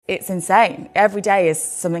it's insane. Every day is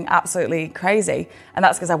something absolutely crazy. And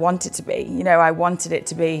that's because I want it to be. You know, I wanted it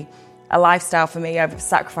to be a lifestyle for me. I've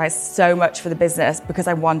sacrificed so much for the business because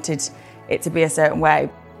I wanted it to be a certain way.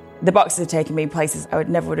 The boxes have taken me places I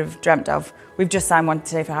would have dreamt of. We've just signed one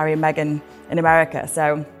today for Harry and Meghan in America.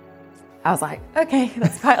 So I was like, okay,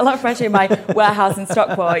 that's quite a lot of pressure in my warehouse in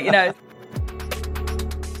Stockport, you know.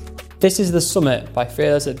 This is The Summit by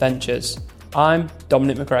Fearless Adventures. I'm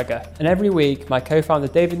Dominic McGregor, and every week my co-founder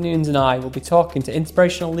David Nunes and I will be talking to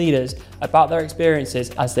inspirational leaders about their experiences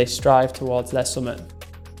as they strive towards their summit.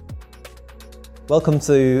 Welcome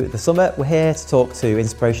to The Summit. We're here to talk to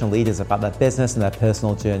inspirational leaders about their business and their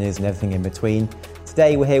personal journeys and everything in between.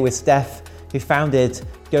 Today we're here with Steph, who founded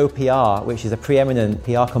Go PR, which is a preeminent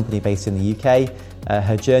PR company based in the UK.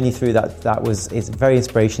 Her journey through that is very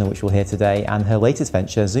inspirational, which we'll hear today, and her latest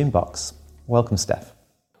venture, Zoombox. Welcome, Steph.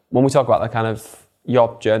 When we talk about the kind of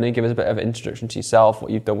your journey, give us a bit of an introduction to yourself,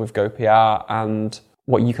 what you've done with Go PR, and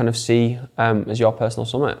what you kind of see as your personal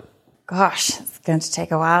summit. Gosh, it's going to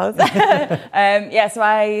take a while. So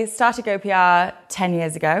I started Go PR 10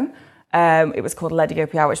 years ago. It was called Lady Go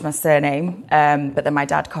PR, which is my surname, but then my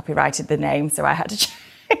dad copyrighted the name, so I had to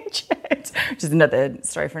change it, which is another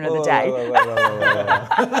story for another day.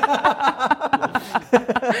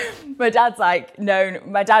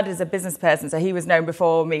 My dad is a business person, so he was known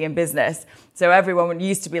before me in business. So everyone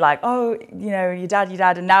used to be like, oh, you know, your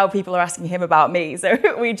dad, and now people are asking him about me. So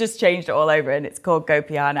we just changed it all over and it's called Go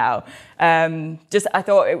PR now. I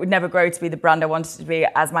thought it would never grow to be the brand I wanted to be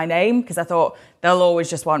as my name, because I thought they'll always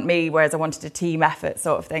just want me, whereas I wanted a team effort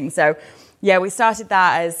sort of thing. So yeah, we started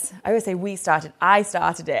that as, I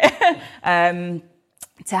started it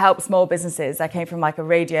to help small businesses. I came from like a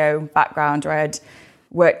radio background where I'd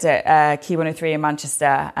worked at Key 103 in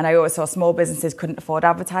Manchester, and I always saw small businesses couldn't afford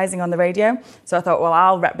advertising on the radio. So I thought, well,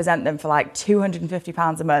 I'll represent them for like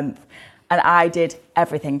 £250 a month. And I did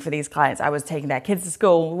everything for these clients. I was taking their kids to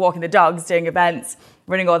school, walking the dogs, doing events,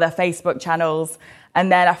 running all their Facebook channels.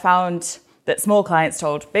 And then I found that small clients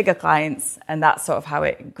told bigger clients, and that's sort of how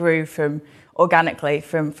it grew organically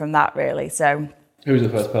from that, really. So, who was the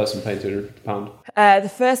first person paying £250? The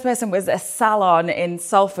first person was a salon in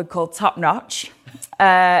Salford called Top Notch.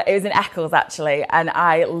 It was in Eccles, actually, and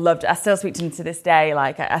I loved it. I still speak to them to this day.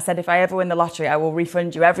 Like I said, if I ever win the lottery, I will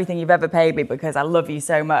refund you everything you've ever paid me because I love you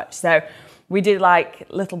so much. So we did like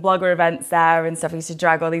little blogger events there and stuff. We used to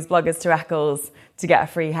drag all these bloggers to Eccles to get a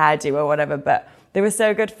free hairdo or whatever, but they were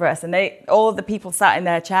so good for us. And all of the people sat in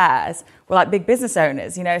their chairs were like big business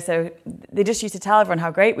owners, you know, so they just used to tell everyone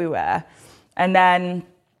how great we were. And then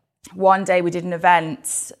one day we did an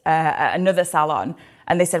event at another salon,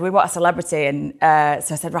 and they said, we want a celebrity. And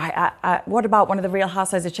so I said, right, what about one of the Real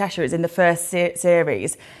Housewives of Cheshire? It was in the first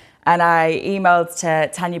series. And I emailed to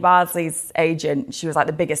Tanya Bardsley's agent. She was like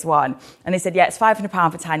the biggest one. And they said, yeah, it's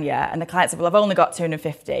 £500 for Tanya. And the client said, well, I've only got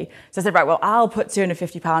 £250. So I said, right, well, I'll put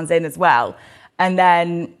 £250 in as well. And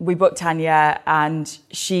then we booked Tanya, and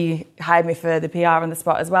she hired me for the PR on the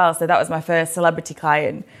spot as well. So that was my first celebrity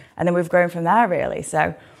client. And then we've grown from there, really.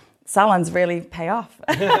 So salons really pay off.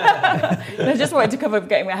 I just wanted to cover up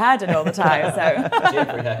getting my hair done all the time. So. Do you have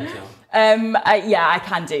free haircuts now? I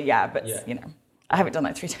can do, but you know, I have it done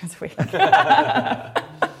like 3 times a week.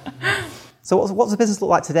 So what's the business look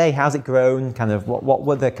like today? How's it grown? Kind of what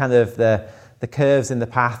were the kind of the curves in the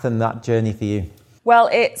path and that journey for you? Well,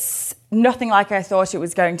 it's nothing like I thought it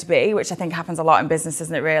was going to be, which I think happens a lot in business,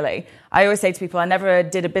 isn't it, really? I always say to people, I never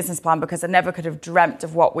did a business plan because I never could have dreamt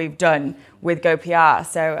of what we've done with Go PR.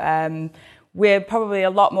 So we're probably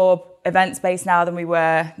a lot more events-based now than we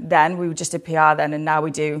were then. We just did PR then, and now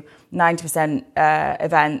we do 90%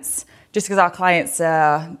 events. Just because our clients,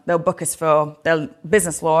 they'll book us for their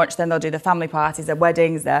business launch, then they'll do their family parties, their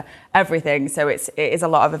weddings, their everything. So it is a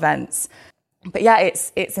lot of events. But yeah,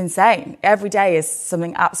 it's insane. Every day is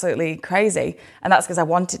something absolutely crazy. And that's because I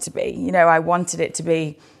want it to be. You know, I wanted it to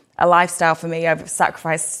be a lifestyle for me. I've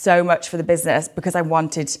sacrificed so much for the business because I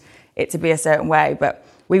wanted it to be a certain way. But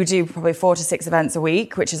we would do probably 4 to 6 events a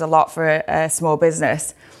week, which is a lot for a small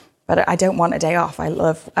business. But I don't want a day off. I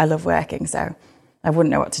love working, so I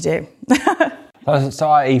wouldn't know what to do. So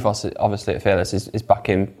our ethos, obviously, at Fearless is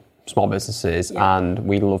backing small businesses, and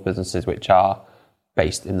we love businesses which are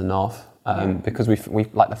based in the north. Because we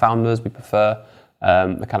like the founders, we prefer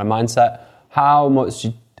the kind of mindset. How much,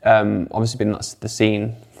 obviously been the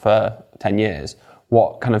scene for 10 years,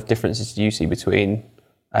 what kind of differences do you see between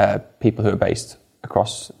people who are based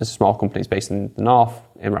across small companies based in the north,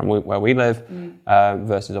 around where we live,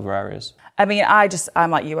 versus other areas? I mean,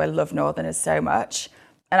 I'm like you, I love Northerners so much.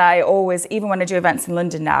 And I always, even when I do events in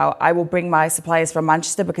London now, I will bring my suppliers from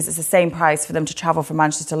Manchester because it's the same price for them to travel from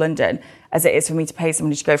Manchester to London as it is for me to pay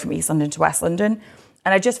somebody to go from East London to West London.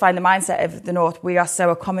 And I just find the mindset of the North, we are so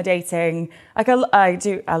accommodating. Like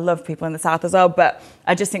I love people in the South as well, but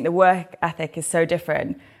I just think the work ethic is so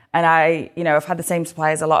different. And I've had the same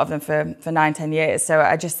suppliers, a lot of them for 9-10 years. So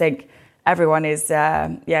I just think everyone is,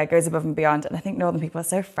 goes above and beyond. And I think Northern people are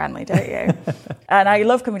so friendly, don't you? And I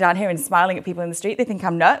love coming down here and smiling at people in the street. They think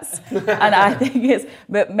I'm nuts. And I think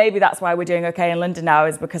but maybe that's why we're doing okay in London now,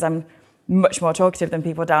 is because I'm much more talkative than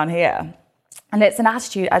people down here. And it's an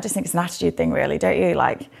attitude, I just think it's an attitude thing really, don't you?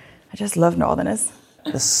 Like, I just love Northerners.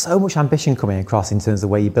 There's so much ambition coming across in terms of the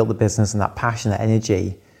way you built the business and that passion, that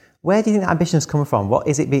energy. Where do you think that ambition has come from? What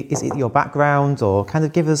is it? Is it your background, or kind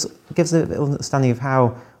of give us an understanding of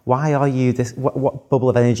why are you this? What bubble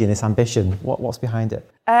of energy and this ambition? What's behind it?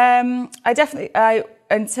 Until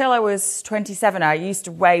I was 27, I used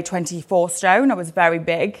to weigh 24 stone. I was very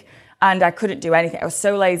big, and I couldn't do anything. I was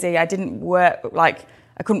so lazy. I didn't work.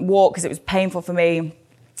 I couldn't walk because it was painful for me,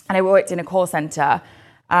 and I worked in a call center.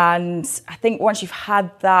 And I think once you've had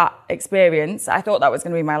that experience, I thought that was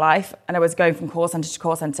going to be my life. And I was going from call centre to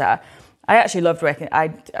call centre. I actually loved working.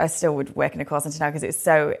 I still would work in a call centre now because it's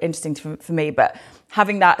so interesting for me. But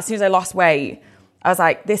having that, as soon as I lost weight, I was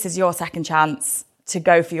like, this is your second chance to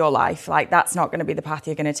go for your life. Like, that's not going to be the path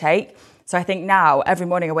you're going to take. So I think now, every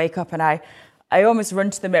morning I wake up and I almost run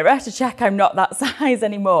to the mirror to check I'm not that size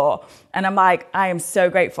anymore. And I'm like, I am so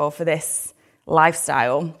grateful for this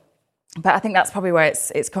lifestyle. But I think that's probably where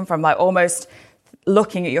it's come from, like almost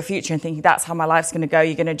looking at your future and thinking that's how my life's going to go.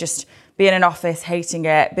 You're going to just be in an office, hating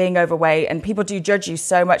it, being overweight. And people do judge you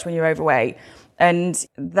so much when you're overweight. And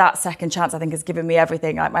that second chance, I think, has given me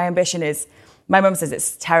everything. Like, my ambition is, my mum says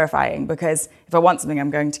it's terrifying because if I want something,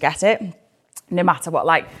 I'm going to get it, no matter what.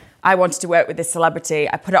 Like, I wanted to work with this celebrity.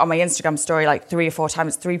 I put it on my Instagram story like 3 or 4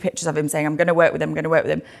 times, 3 pictures of him saying, I'm going to work with him.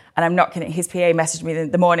 And I'm not kidding. His PA messaged me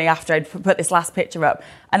the morning after I'd put this last picture up.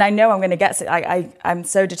 And I know I'm going to get it. I'm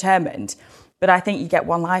so determined. But I think you get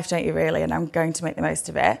one life, don't you, really? And I'm going to make the most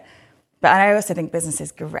of it. But I also think business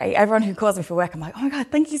is great. Everyone who calls me for work, I'm like, oh my God,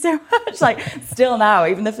 thank you so much. Like, still now,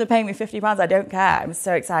 even if they're paying me £50, I don't care. I'm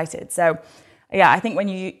so excited. So, yeah, I think when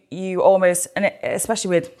you almost, and especially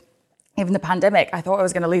with even the pandemic, I thought I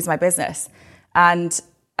was going to lose my business. And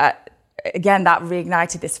again, that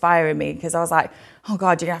reignited this fire in me because I was like, oh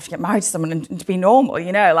God, you're going to have to get married to someone and to be normal,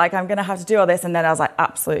 like I'm going to have to do all this. And then I was like,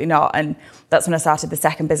 absolutely not. And that's when I started the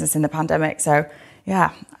second business in the pandemic. So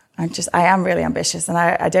yeah, I am really ambitious, and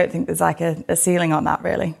I don't think there's like a ceiling on that,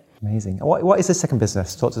 really. Amazing. What is the second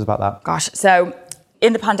business? Talk to us about that. Gosh, so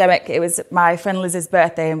in the pandemic, it was my friend Liz's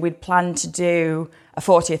birthday, and we'd planned to do a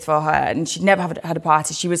 40th for her, and she'd never had a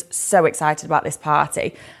party. She was so excited about this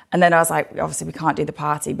party. And then I was like, obviously we can't do the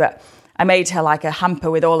party, but I made her like a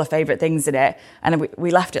hamper with all her favourite things in it. And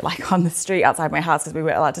we left it like on the street outside my house because we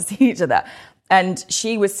weren't allowed to see each other. And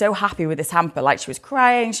she was so happy with this hamper. Like, she was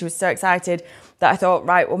crying. She was so excited that I thought,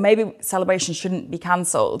 right, well, maybe celebration shouldn't be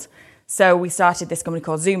cancelled. So we started this company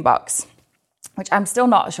called Zoombox, which I'm still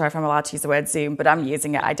not sure if I'm allowed to use the word Zoom, but I'm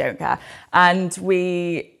using it. I don't care. And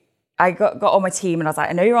I got all my team and I was like,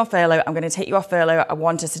 I know you're on furlough. I'm going to take you off furlough. I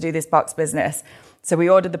want us to do this box business. So we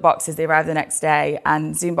ordered the boxes. They arrived the next day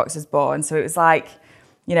and Zoombox was born. So it was like,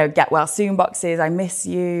 get well soon boxes, I miss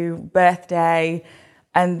you, birthday.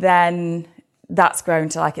 And then that's grown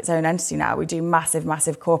to like its own entity now. We do massive,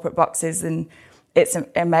 massive corporate boxes and it's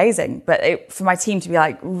amazing. But for my team to be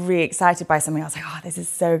like really excited by something, I was like, oh, this is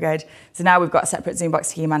so good. So now we've got a separate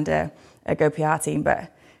Zoombox team and a GoPR team.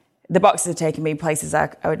 But the boxes have taken me places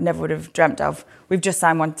I never would have dreamt of. We've just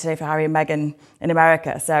signed one today for Harry and Meghan in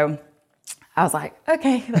America. So I was like,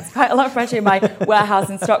 okay, that's quite a lot of pressure in my warehouse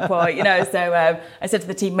in Stockport, So I said to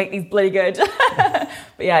the team, make these bloody good. But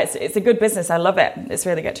yeah, it's a good business. I love it. It's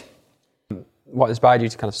really good. What inspired you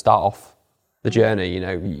to kind of start off the journey?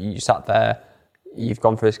 You sat there, you've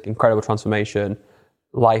gone through this incredible transformation.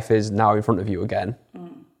 Life is now in front of you again.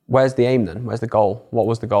 Where's the aim then? Where's the goal? What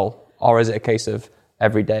was the goal? Or is it a case of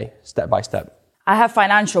every day, step by step? I have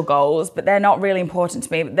financial goals, but they're not really important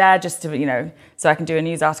to me. They're just to, so I can do a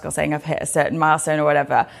news article saying I've hit a certain milestone or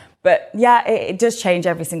whatever. But yeah, it does change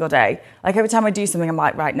every single day. Like, every time I do something, I'm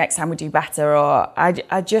like, right, next time we do better. Or I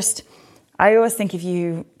always think if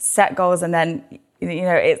you set goals and then,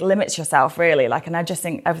 it limits yourself really. And I just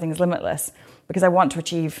think everything is limitless because I want to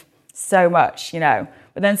achieve so much, But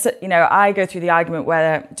then, I go through the argument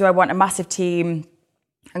whether do I want a massive team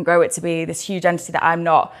and grow it to be this huge entity that I'm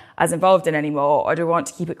not as involved in anymore, or do I want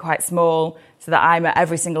to keep it quite small so that I'm at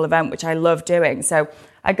every single event, which I love doing? So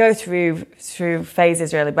I go through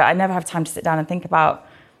phases really, but I never have time to sit down and think about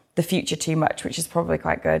the future too much, which is probably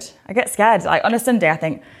quite good. I get scared. Like on a Sunday, I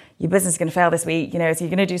think your business is going to fail this week, so you're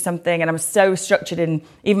going to do something. And I'm so structured in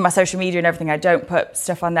even my social media and everything. I don't put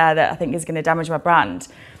stuff on there that I think is going to damage my brand.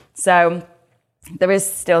 So there is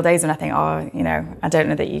still days when I think, I don't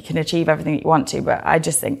know that you can achieve everything that you want to, but I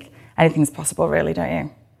just think anything's possible, really, don't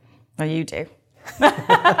you? Well, you do. We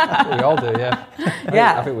all do, yeah.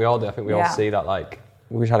 I think we all do. I think we all see that, like,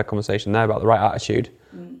 we just had a conversation there about the right attitude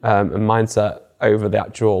and mindset over the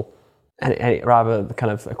actual, rather the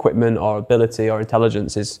kind of equipment or ability or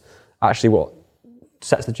intelligence is actually what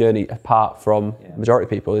sets the journey apart from the majority of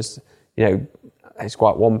people. Is, it's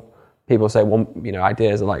quite people say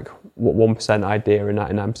ideas are like 1% idea and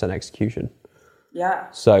 99% execution. Yeah.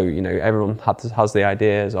 So, everyone has the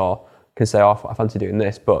ideas or can say, I fancy doing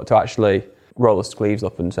this, but to actually roll the sleeves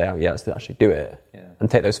up and say, let's actually do it and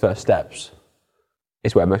take those first steps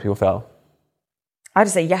is where most people fail. I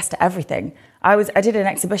just say yes to everything. I did an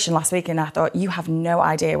exhibition last week and I thought, you have no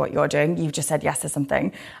idea what you're doing. You've just said yes to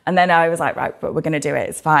something. And then I was like, right, but we're going to do it.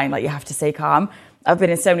 It's fine. Like, you have to stay calm. I've been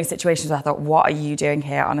in so many situations where I thought, what are you doing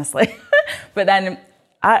here, honestly? But then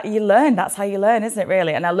you learn. That's how you learn, isn't it,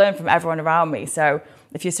 really? And I learn from everyone around me. So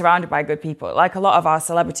if you're surrounded by good people, like a lot of our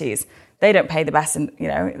celebrities, they don't pay the best. And,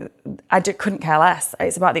 couldn't care less.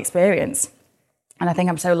 It's about the experience. And I think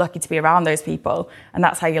I'm so lucky to be around those people. And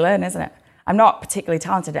that's how you learn, isn't it? I'm not particularly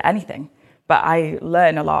talented at anything, but I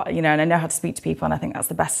learn a lot, and I know how to speak to people. And I think that's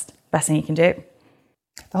the best thing you can do.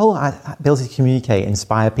 The whole ability to communicate,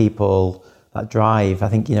 inspire people, that drive, I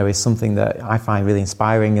think, is something that I find really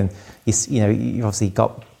inspiring. And, you've obviously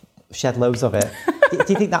shed loads of it. Do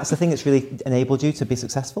you think that's the thing that's really enabled you to be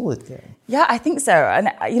successful? Yeah, I think so. And,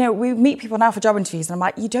 we meet people now for job interviews and I'm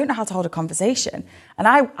like, you don't know how to hold a conversation. And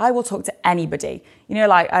I will talk to anybody.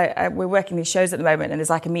 We're working these shows at the moment and there's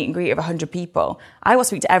like a meet and greet of 100 people. I will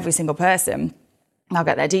speak to every single person. I'll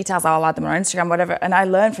get their details, I'll add them on Instagram, whatever. And I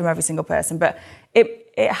learn from every single person. But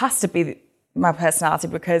it has to be my personality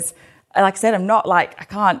because, like I said, I'm not like, I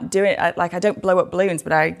can't do it. I don't blow up balloons,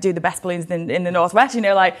 but I do the best balloons in the Northwest,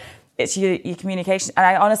 it's your communication. And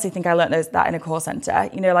I honestly think I learned that in a call centre.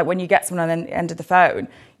 Like when you get someone on the end of the phone,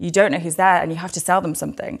 you don't know who's there and you have to sell them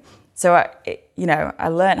something. So, I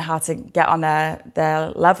learned how to get on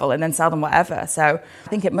their level and then sell them whatever. So I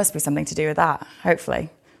think it must be something to do with that, hopefully.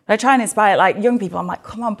 But I try and inspire like young people. I'm like,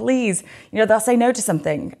 come on, please. They'll say no to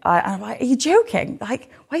something. And I'm like, are you joking?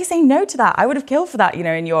 Like, why are you saying no to that? I would have killed for that,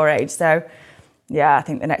 in your age. So, yeah, I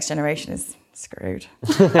think the next generation is screwed.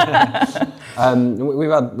 We've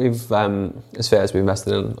as Fairs, we've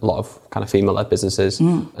invested in a lot of kind of female-led businesses,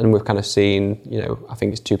 and we've kind of seen, I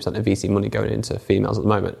think it's 2% of VC money going into females at the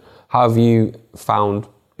moment. How have you found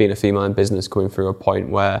being a female in business coming through a point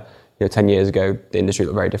where 10 years ago, the industry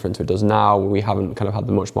looked very different to it does now. We haven't kind of had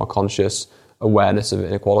the much more conscious awareness of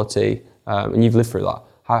inequality, and you've lived through that.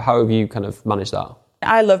 How have you kind of managed that?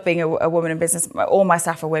 I love being a woman in business. All my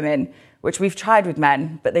staff are women, which we've tried with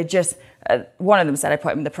men, but they just, one of them said I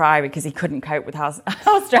put him in the Priory because he couldn't cope with how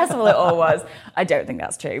stressful it all was. I don't think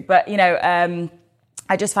that's true. But,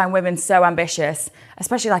 I just find women so ambitious,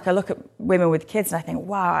 especially like I look at women with kids and I think,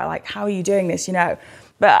 wow, like, how are you doing this,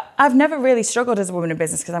 But I've never really struggled as a woman in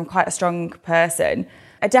business because I'm quite a strong person.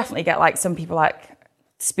 I definitely get like some people like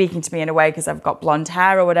speaking to me in a way because I've got blonde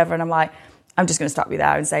hair or whatever. And I'm like, I'm just going to stop you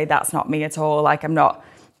there and say, that's not me at all. Like, I'm not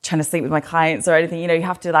trying to sleep with my clients or anything. You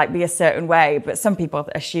have to like be a certain way, but some people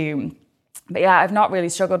assume. But yeah, I've not really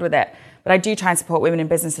struggled with it. But I do try and support women in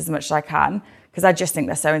business as much as I can because I just think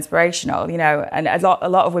they're so inspirational, and a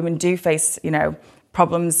lot of women do face,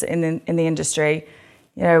 problems in the industry.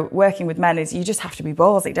 Working with men is you just have to be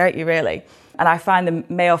ballsy, don't you, really? And I find the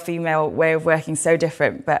male-female way of working so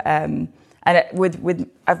different. But I've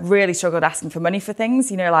really struggled asking for money for things.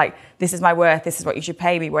 Like, this is my worth, this is what you should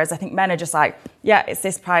pay me. Whereas I think men are just like, yeah, it's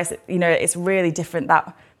this price. It's really different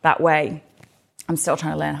that way. I'm still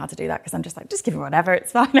trying to learn how to do that because I'm just like, just give me whatever,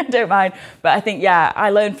 it's fine, I don't mind. But I think, yeah, I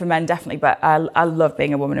learn from men definitely. But I love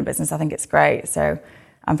being a woman in business. I think it's great. So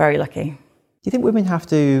I'm very lucky. Do you think women have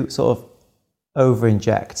to sort of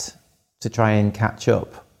over-inject to try and catch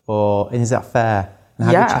up, or is that fair?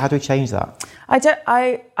 And how do we change that?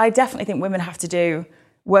 I definitely think women have to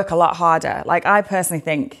work a lot harder. Like, I personally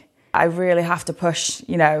think I really have to push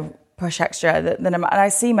extra than and I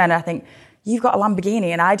see men and I think, you've got a Lamborghini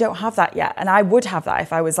and I don't have that yet. And I would have that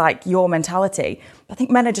if I was like your mentality. But I think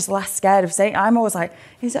men are just less scared of saying, I'm always like,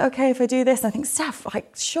 is it okay if I do this? And I think, Steph,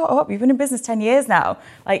 like, shut up. You've been in business 10 years now.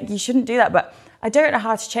 Like, you shouldn't do that. But I don't know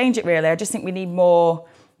how to change it, really. I just think we need more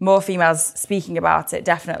females speaking about it,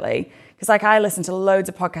 definitely. Because, like, I listen to loads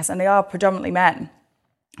of podcasts and they are predominantly men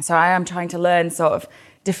So I am trying to learn sort of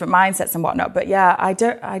different mindsets and whatnot. But yeah, I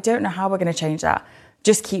don't know how we're going to change that.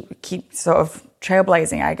 Just keep sort of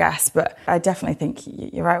trailblazing, I guess. But I definitely think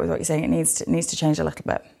you're right with what you're saying. It needs to change a little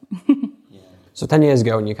bit. So 10 years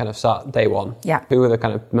ago, when you kind of start day one, who were the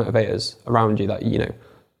kind of motivators around you that,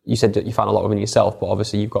 you said that you found a lot within yourself, but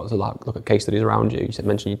obviously you've got to look at case studies around you. You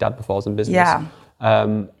mentioned your dad before was in business. Yeah.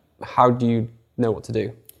 How do you know what to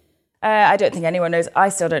do? I don't think anyone knows. I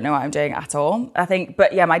still don't know what I'm doing at all, I think.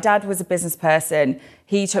 But yeah, my dad was a business person.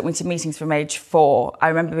 He took me to meetings from age 4. I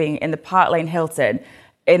remember being in the Park Lane Hilton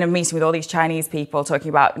in a meeting with all these Chinese people talking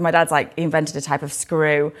about, my dad's like invented a type of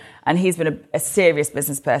screw, and he's been a serious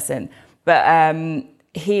business person. But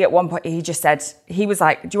he, at one point, he just said, he was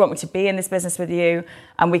like, do you want me to be in this business with you?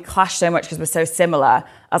 And we clashed so much because we're so similar.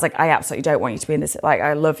 I was like, I absolutely don't want you to be in this. Like,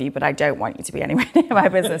 I love you, but I don't want you to be anywhere near my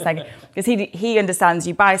business. Because he understands,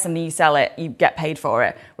 you buy something, you sell it, you get paid for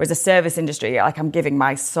it. Whereas the service industry, like, I'm giving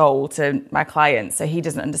my soul to my clients. So he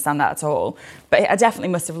doesn't understand that at all. But I definitely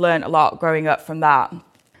must have learned a lot growing up from that.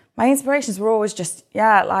 My inspirations were always just,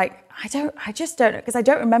 I just don't know, because I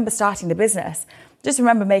don't remember starting the business. Just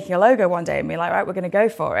remember making a logo one day and being like, right, we're going to go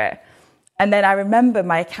for it. And then I remember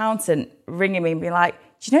my accountant ringing me and being like,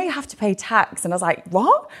 do you know you have to pay tax? And I was like,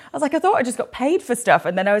 what? I was like, I thought I just got paid for stuff.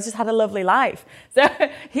 And then I just had a lovely life. So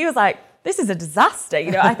he was like, this is a disaster.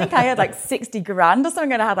 I think I had like 60 grand or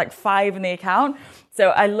something, and I had like 5 in the account. So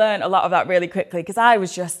I learned a lot of that really quickly, because I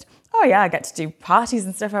was just, oh yeah, I get to do parties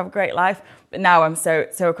and stuff, have a great life. But now I'm so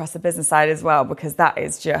across the business side as well, because that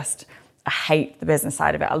is just, I hate the business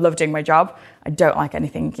side of it. I love doing my job. I don't like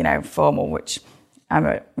anything, formal, which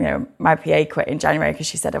my PA quit in January because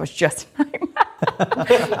she said I was just a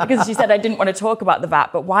nightmare. Because she said I didn't want to talk about the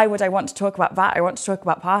VAT, but why would I want to talk about VAT? I want to talk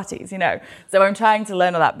about parties, So I'm trying to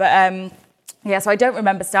learn all that. But so I don't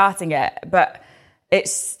remember starting it, but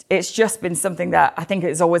it's just been something that I think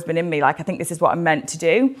it's always been in me. Like, I think this is what I'm meant to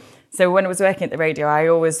do. So when I was working at the radio, I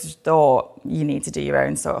always thought you need to do your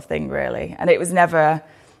own sort of thing, really. And it was never...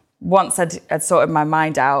 Once I'd sorted my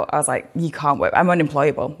mind out, I was like, you can't work. I'm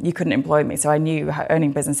unemployable. You couldn't employ me. So I knew how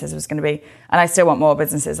owning businesses was going to be. And I still want more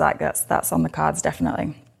businesses. Like, that's on the cards,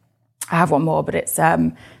 definitely. I have one more, but it's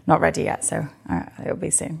not ready yet. So it'll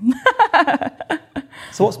be soon.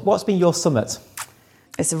 So what's been your summit?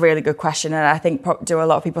 It's a really good question. And I think a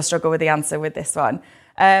lot of people struggle with the answer with this one.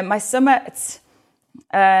 My summit,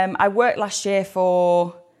 I worked last year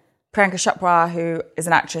for Priyanka Chopra, who is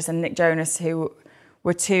an actress, and Nick Jonas, who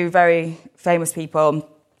were 2 very famous people.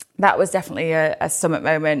 That was definitely a summit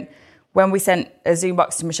moment. When we sent a Zoom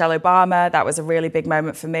box to Michelle Obama, that was a really big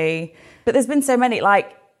moment for me. But there's been so many,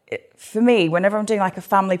 like, for me, whenever I'm doing like a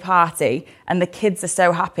family party and the kids are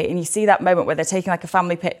so happy, and you see that moment where they're taking like a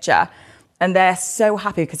family picture and they're so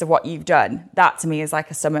happy because of what you've done, that to me is like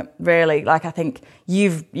a summit, really. Like, I think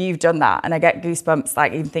you've done that, and I get goosebumps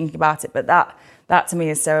like even thinking about it. But that to me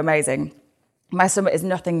is so amazing. My summit is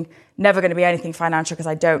never going to be anything financial, because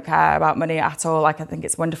I don't care about money at all. Like, I think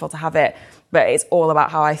it's wonderful to have it, but it's all about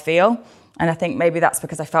how I feel. And I think maybe that's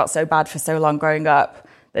because I felt so bad for so long growing up,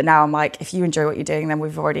 that now I'm like, if you enjoy what you're doing, then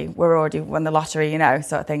we're already won the lottery,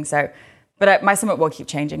 sort of thing. So, but my summit will keep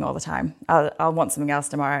changing all the time. I'll want something else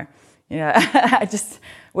tomorrow. I just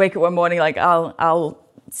wake up one morning, like I'll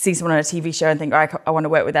see someone on a TV show and think, I want to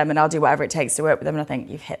work with them, and I'll do whatever it takes to work with them. And I think,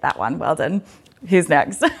 you've hit that one. Well done. Who's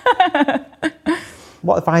next?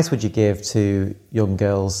 What advice would you give to young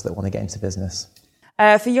girls that want to get into business?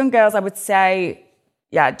 For young girls, I would say,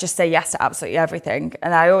 just say yes to absolutely everything.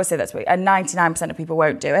 And I always say that's what, and 99% of people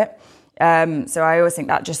won't do it. So I always think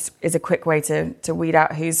that just is a quick way to weed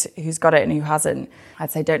out who's got it and who hasn't. I'd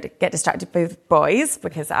say don't get distracted with boys,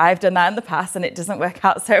 because I've done that in the past and it doesn't work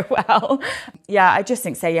out so well. I just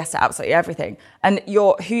think say yes to absolutely everything. And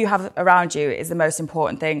who you have around you is the most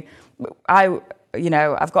important thing.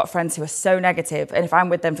 I've got friends who are so negative, and if I'm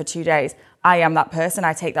with them for 2 days, I am that person.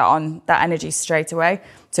 I take that energy straight away.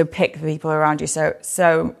 So pick the people around you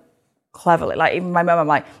so cleverly. Like, even my mum, I'm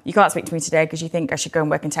like, you can't speak to me today because you think I should go and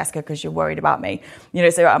work in Tesco because you're worried about me.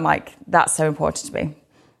 So I'm like, that's so important to me.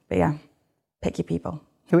 But pick your people.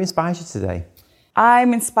 Who inspires you today?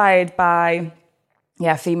 I'm inspired by,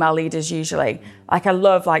 female leaders usually. Like, I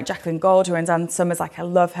love like Jacqueline Gold, who runs Ann Summers. Like, I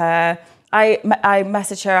love her. I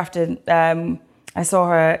messaged her after I saw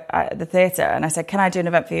her at the theatre, and I said, can I do an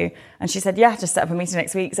event for you? And she said, yeah, just set up a meeting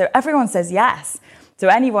next week. So everyone says yes. So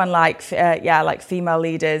anyone like female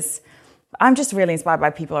leaders, I'm just really inspired by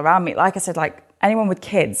people around me. Like I said, like anyone with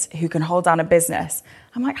kids who can hold down a business.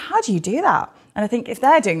 I'm like, how do you do that? And I think if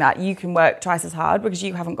they're doing that, you can work twice as hard because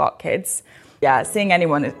you haven't got kids. Seeing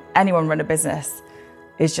anyone run a business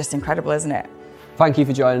is just incredible, isn't it? Thank you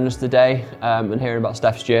for joining us today and hearing about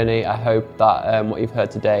Steph's journey. I hope that what you've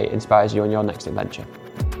heard today inspires you on your next adventure.